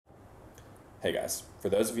Hey guys, for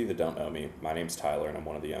those of you that don't know me, my name's Tyler and I'm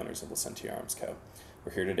one of the owners of Licentia Arms Co.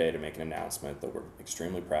 We're here today to make an announcement that we're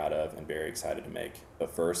extremely proud of and very excited to make.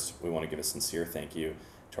 But first, we want to give a sincere thank you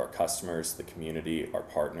to our customers, the community, our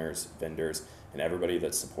partners, vendors, and everybody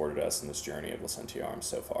that's supported us in this journey of Licentia Arms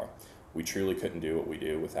so far. We truly couldn't do what we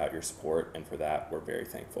do without your support, and for that, we're very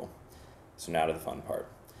thankful. So now to the fun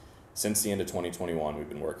part. Since the end of 2021, we've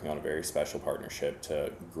been working on a very special partnership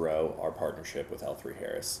to grow our partnership with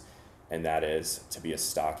L3Harris, and that is to be a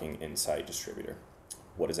stocking insight distributor.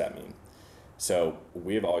 What does that mean? So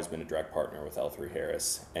we have always been a direct partner with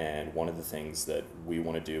L3Harris, and one of the things that we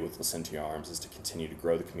want to do with Licentia Arms is to continue to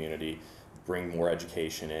grow the community, bring more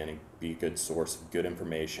education in, and be a good source of good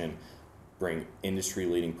information, bring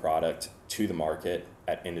industry-leading product to the market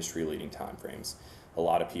at industry-leading timeframes. A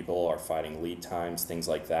lot of people are fighting lead times, things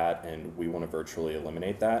like that, and we want to virtually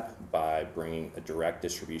eliminate that by bringing a direct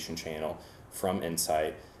distribution channel from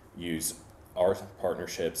Insight, use our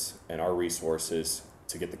partnerships and our resources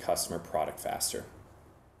to get the customer product faster.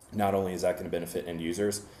 Not only is that going to benefit end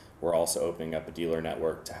users, we're also opening up a dealer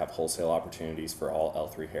network to have wholesale opportunities for all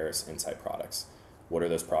L3Harris Insight products. What are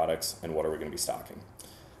those products and what are we going to be stocking?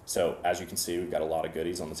 So as you can see, we've got a lot of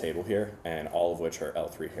goodies on the table here, and all of which are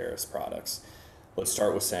L3Harris products. Let's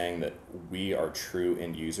start with saying that we are true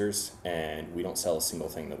end users and we don't sell a single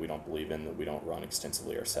thing that we don't believe in, that we don't run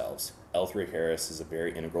extensively ourselves. L3Harris is a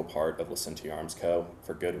very integral part of Licentia Arms Co.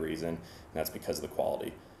 for good reason, and that's because of the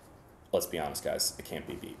quality. Let's be honest guys, it can't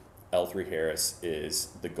be beat. L3Harris is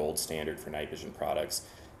the gold standard for night vision products,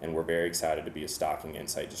 and we're very excited to be a stocking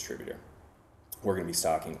Insight distributor. We're going to be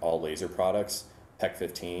stocking all laser products, PEC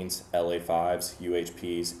 15s, LA5s,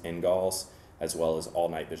 UHPs, NGALs, as well as all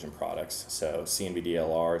night vision products. So CNVD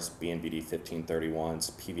LRs, BNVD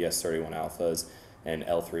 1531s, PVS 31 alphas, and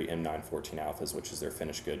L3 M914 alphas, which is their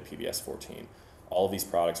finished good PVS 14. All of these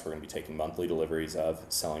products we're going to be taking monthly deliveries of,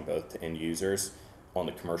 selling both to end users on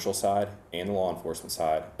the commercial side and the law enforcement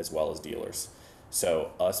side, as well as dealers.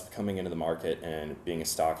 So us coming into the market and being a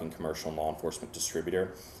stocking commercial and law enforcement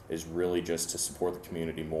distributor is really just to support the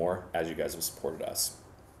community more as you guys have supported us.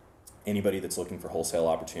 Anybody that's looking for wholesale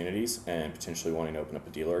opportunities and potentially wanting to open up a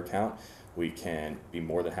dealer account, we can be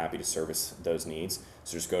more than happy to service those needs.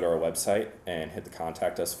 So just go to our website and hit the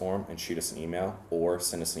contact us form and shoot us an email, or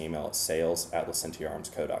send us an email at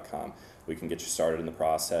sales@licentiaarmsco.com. We can get you started in the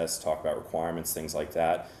process, talk about requirements, things like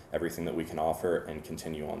that, everything that we can offer, and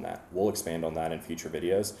continue on that. We'll expand on that in future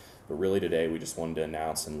videos, but really today we just wanted to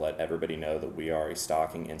announce and let everybody know that we are a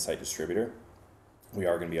stocking Insight distributor. We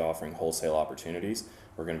are going to be offering wholesale opportunities.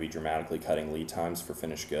 We're going to be dramatically cutting lead times for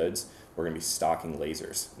finished goods. We're going to be stocking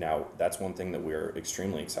lasers. Now, that's one thing that we're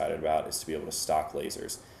extremely excited about, is to be able to stock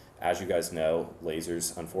lasers. As you guys know,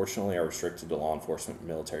 lasers unfortunately are restricted to law enforcement and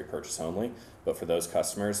military purchase only, but for those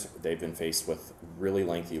customers, they've been faced with really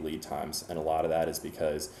lengthy lead times, and a lot of that is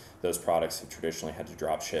because those products have traditionally had to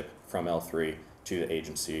drop ship from L3 to the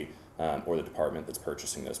agency or the department that's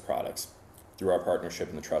purchasing those products. Through our partnership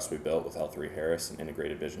and the trust we built with L3Harris and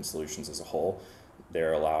Integrated Vision Solutions as a whole,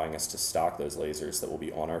 they're allowing us to stock those lasers that will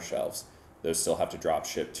be on our shelves. Those still have to drop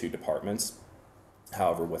ship to departments.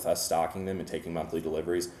 However, with us stocking them and taking monthly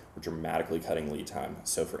deliveries, we're dramatically cutting lead time.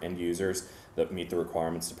 So for end users that meet the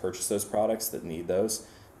requirements to purchase those products, that need those,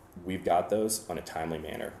 we've got those on a timely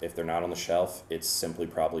manner. If they're not on the shelf, it's simply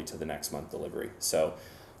probably to the next month delivery. So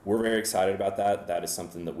we're very excited about that. That is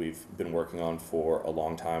something that we've been working on for a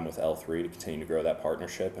long time with L3 to continue to grow that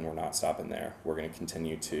partnership, and we're not stopping there. We're going to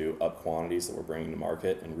continue to up quantities that we're bringing to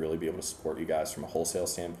market and really be able to support you guys from a wholesale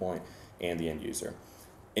standpoint and the end user.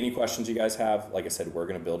 Any questions you guys have, like I said, we're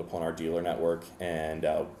going to build upon our dealer network and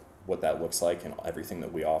what that looks like and everything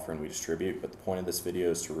that we offer and we distribute. But the point of this video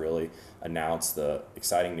is to really announce the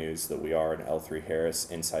exciting news that we are an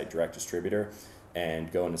L3Harris Insight direct distributor,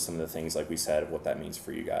 and go into some of the things, like we said, of what that means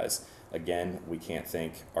for you guys. Again, we can't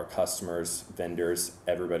thank our customers, vendors,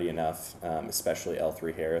 everybody enough, especially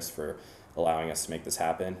L3Harris, for allowing us to make this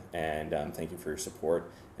happen. And thank you for your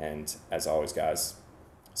support. And as always, guys,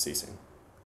 see you soon.